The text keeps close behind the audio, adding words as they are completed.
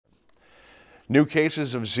New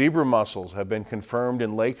cases of zebra mussels have been confirmed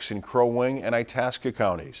in lakes in Crow Wing and Itasca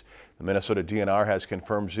counties. The Minnesota DNR has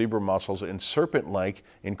confirmed zebra mussels in Serpent Lake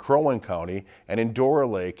in Crow Wing County and in Dora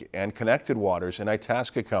Lake and connected waters in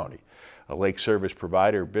Itasca County. A lake service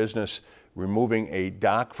provider business removing a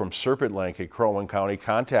dock from Serpent Lake in Crow Wing County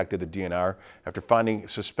contacted the DNR after finding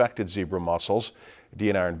suspected zebra mussels.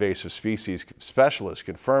 DNR invasive species specialist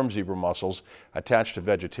confirmed zebra mussels attached to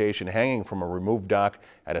vegetation hanging from a removed dock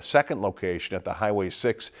at a second location at the Highway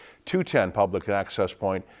 6 210 public access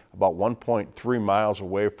point about 1.3 miles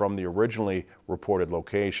away from the originally reported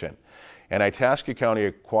location. And Itasca County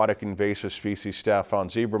Aquatic Invasive Species staff found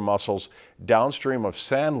zebra mussels downstream of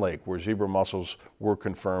Sand Lake, where zebra mussels were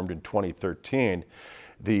confirmed in 2013.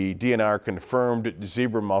 The DNR confirmed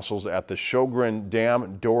zebra mussels at the Sjogren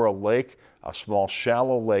Dam, Dora Lake, a small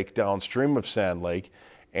shallow lake downstream of Sand Lake,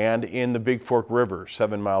 and in the Big Fork River,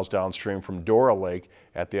 7 miles downstream from Dora Lake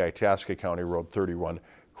at the Itasca County Road 31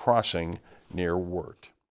 crossing near Wirt.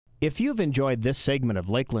 If you've enjoyed this segment of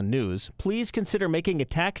Lakeland News, please consider making a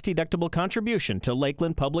tax-deductible contribution to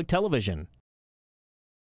Lakeland Public Television.